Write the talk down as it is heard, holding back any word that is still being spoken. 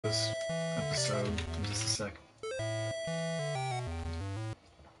this episode in just a sec.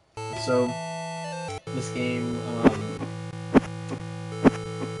 So, this game,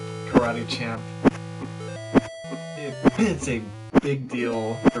 Karate Champ, it's a big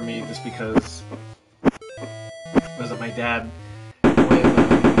deal for me just because it was my dad when he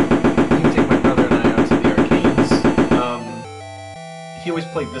would take my brother and I out to the arcades. He always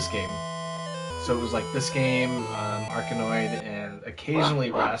played this game. So it was like this game, Arkanoid, and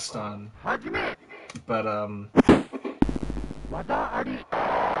occasionally Rest on. But he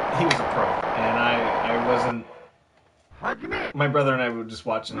was a pro, and I wasn't. My brother and I would just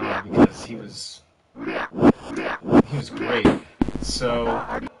watch him because he was great. So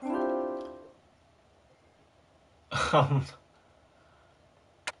um,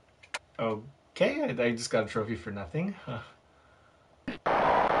 okay, I just got a trophy for nothing.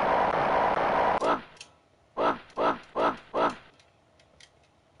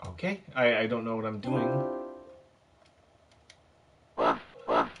 Okay, I don't know what I'm doing. I'm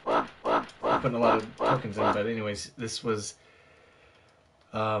putting a lot of tokens in, but anyways, this was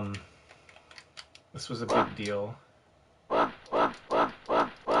a big deal.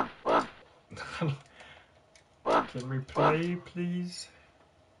 Can we play, please?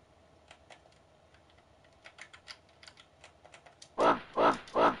 My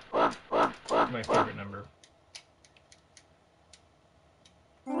favorite number.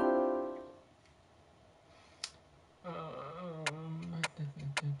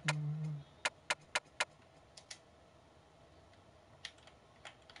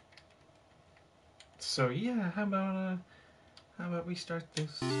 So yeah, how about we start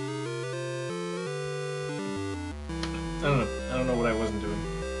this? I don't know what I wasn't doing,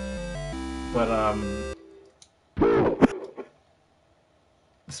 but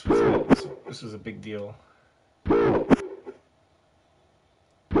this was a big deal.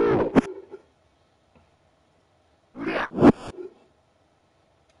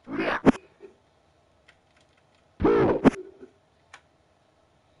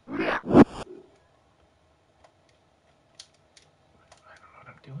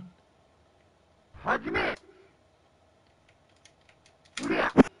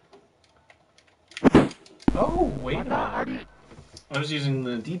 Oh, wait a minute. I was using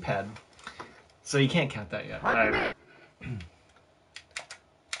the D-pad, so you can't count that yet. Right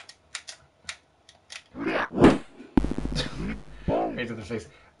to the face.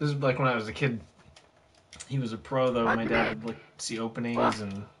 This is like when I was a kid. He was a pro, though. My dad would like see openings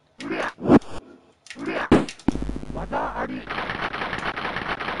and.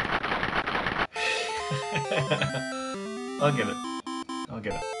 I'll get it.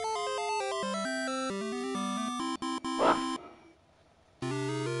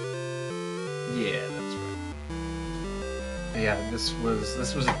 Yeah, that's right. Yeah, this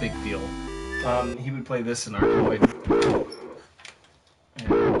was a big deal. He would play this in Arkanoid.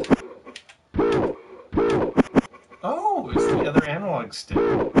 And... Oh, it's the other analog stick.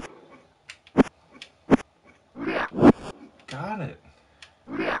 Got it.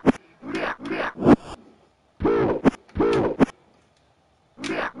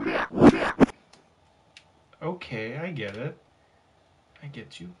 Okay, I get it. I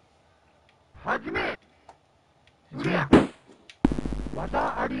get you.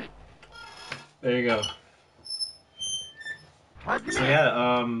 There you go. So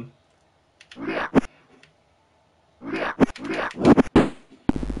yeah,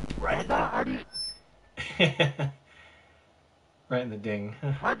 right. Right in the ding.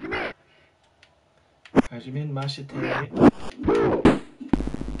 Hajimen mashite.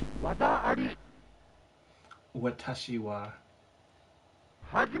 Watashi wa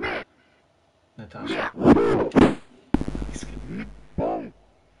Natasha.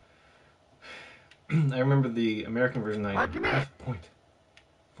 I remember the American version. Half point,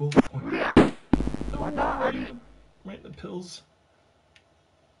 full point. Oh, right in the pills.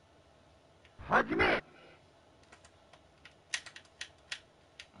 Oh,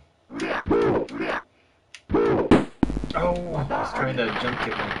 I was trying to jump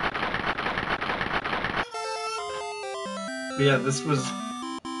kick him. But yeah, this was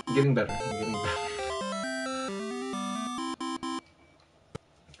getting better. I'm getting better.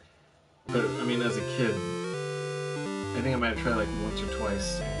 But I mean, as a kid, I think I might have tried like once or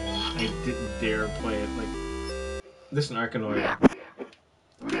twice. I didn't dare play it. Like this in Arkanoid,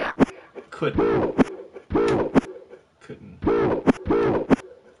 couldn't.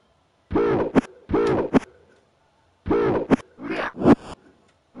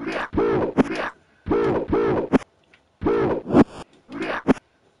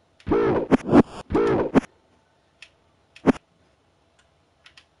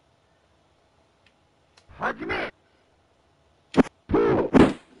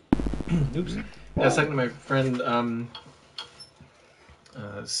 Oops. Yeah, I was talking to my friend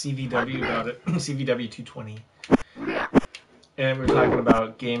CVW about it. CVW 220. And we were talking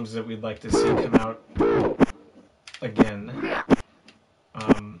about games that we'd like to see come out again.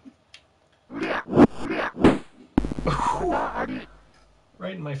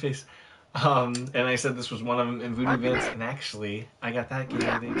 Right in my face. And I said this was one of them in Voodoo Vince, and actually, I got that game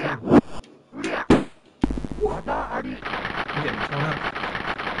today too. I'm getting torn up.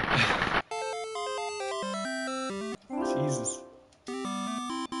 Jesus.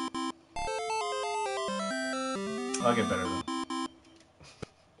 I'll get better though.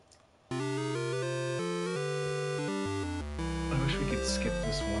 I wish we could skip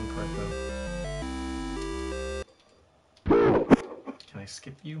this one part though. Can I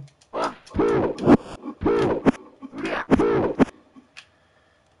skip you?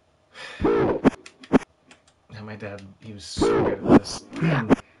 Yeah, my dad, he was so good at this.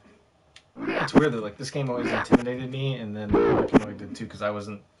 It's weird that like this game always intimidated me, and then Arkanoid did too, because I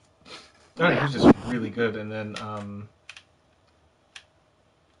wasn't. I don't know, he was just really good, and then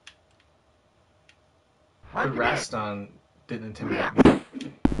but Raston didn't intimidate me.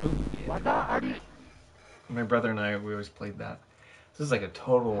 Ooh, yeah. My brother and I, we always played that. This is like a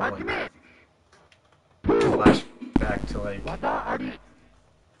total like flashback to like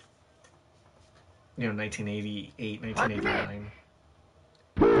 1988, 1989.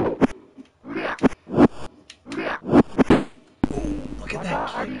 Look at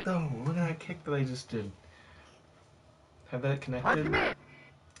that kick though! Look at that kick that I just did. Had that connected,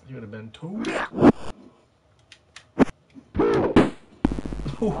 you would have been toast.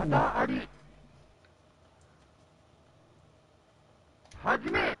 Oh.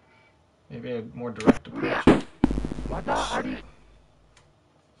 Maybe a more direct approach.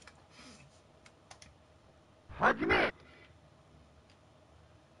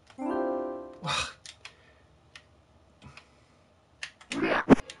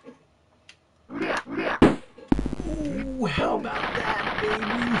 Ooh, how about that, baby?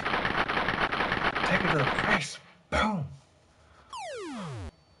 Take it to the face. Boom.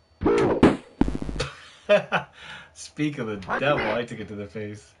 Speak of the devil, I took it to the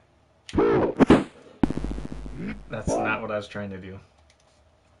face. That's not what I was trying to do.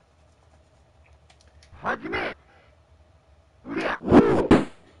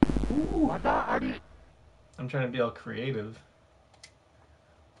 Ooh. I'm trying to be all creative.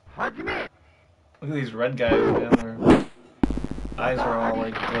 Look at these red guys, man. Their eyes are all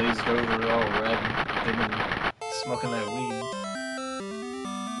like glazed over, all red. They've been smoking that weed.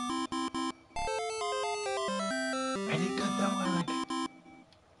 I did good though. I like.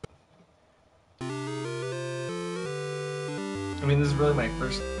 I mean, this is really my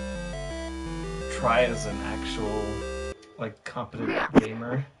first try as an actual, like, competent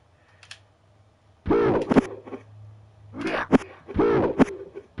gamer.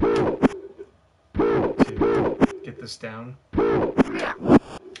 To get this down.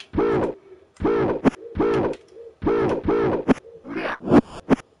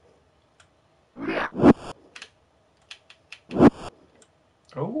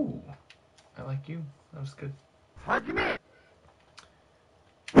 Oh, I like you. That was good.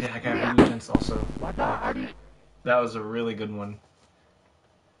 Yeah, I got Voodoo Vince also. That was a really good one.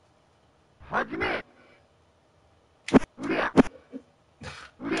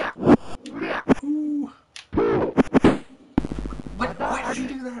 Ooh. What? Why did you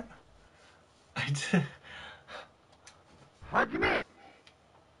do that? I did.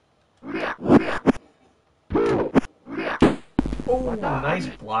 Oh, nice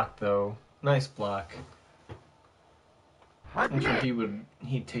block though. Nice block. I'm sure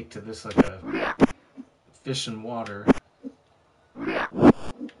he'd take to this like a fish in water.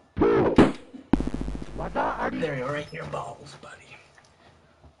 There you are, right in your balls, buddy.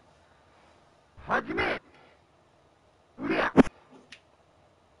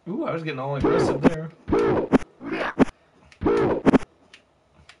 Ooh, I was getting all aggressive there.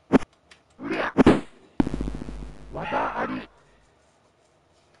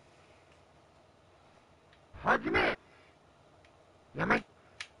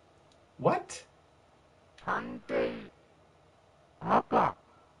 What?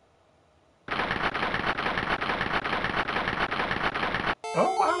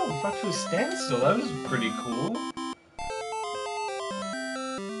 Oh wow, we fought to a standstill. That was pretty cool.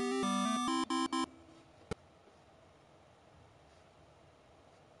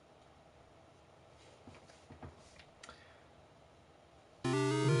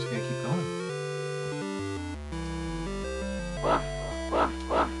 I'm just gonna keep going.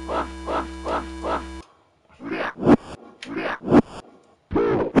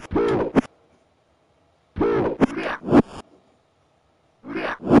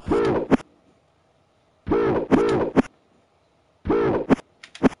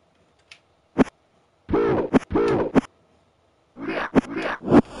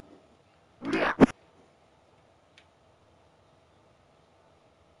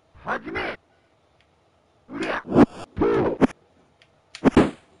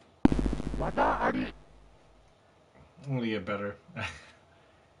 I'm gonna get better.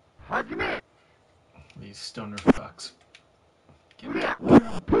 These stoner fucks.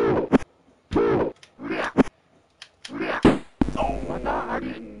 Oh!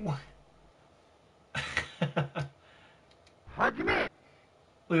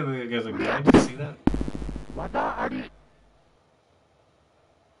 Look at the guys like, did I just see that?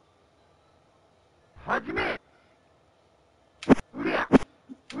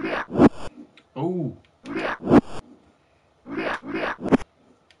 Oh!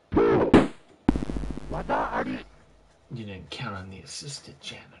 You didn't count on the assistant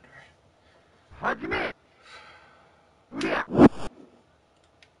janitor.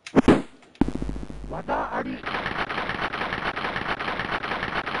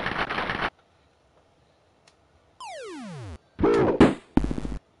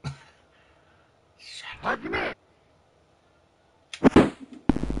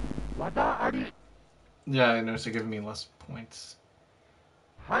 Yeah, I noticed they're giving me less points.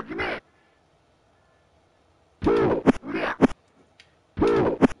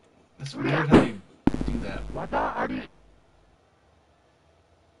 It's weird how they do that.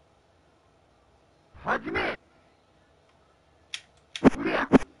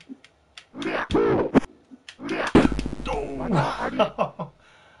 Oh!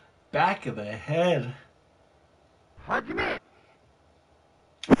 Back of the head.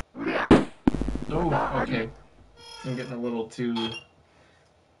 Oh, okay. I'm getting a little too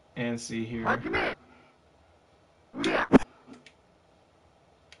antsy here.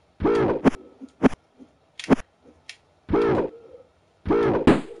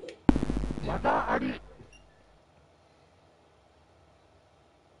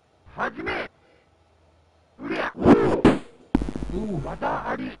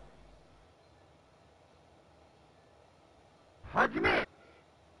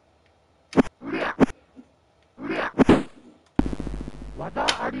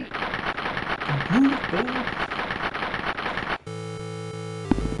 Ooh.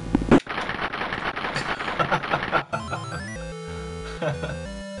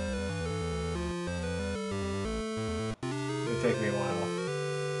 It'll take me a while.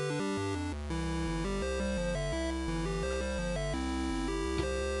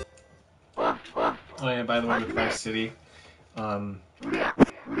 Oh yeah, by the way, with Vice City, I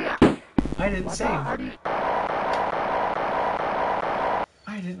didn't save.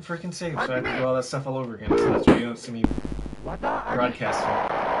 I didn't freaking save, so I have to do all that stuff all over again. So that's why you don't see me broadcasting.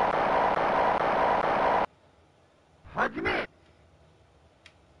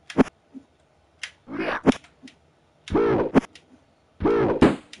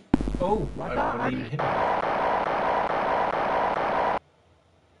 Oh, I wouldn't even hit me.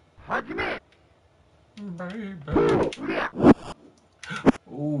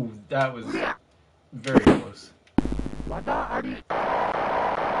 Oh, that was very close. The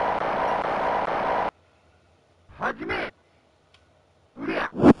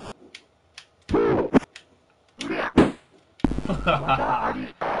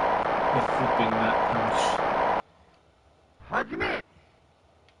flipping nut punch.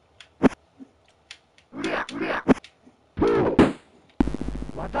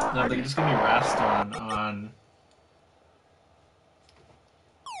 No, they can just give me Raston on.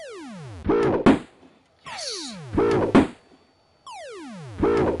 Yes. Oh.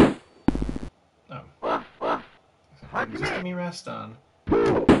 Just give me Raston.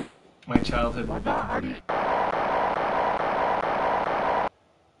 My childhood will be complete.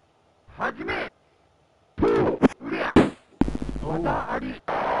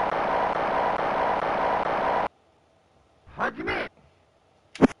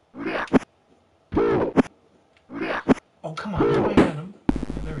 Oh, come on, now I had him.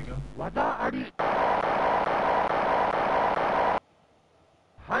 There we go.